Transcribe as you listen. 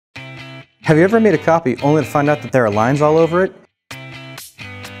Have you ever made a copy only to find out that there are lines all over it?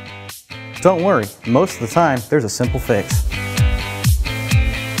 Don't worry, most of the time there's a simple fix.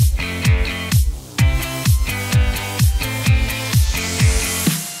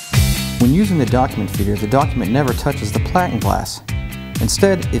 When using the document feeder, the document never touches the platen glass.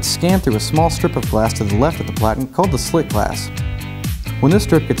 Instead, it's scanned through a small strip of glass to the left of the platen called the slit glass. When this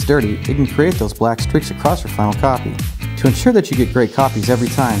strip gets dirty, it can create those black streaks across your final copy. To ensure that you get great copies every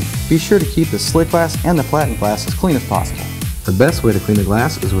time, be sure to keep the slit glass and the platen glass as clean as possible. The best way to clean the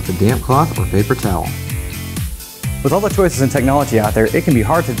glass is with a damp cloth or paper towel. With all the choices in technology out there, it can be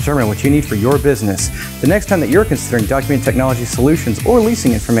hard to determine what you need for your business. The next time that you're considering document technology solutions or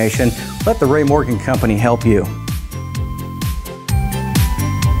leasing information, let the Ray Morgan Company help you.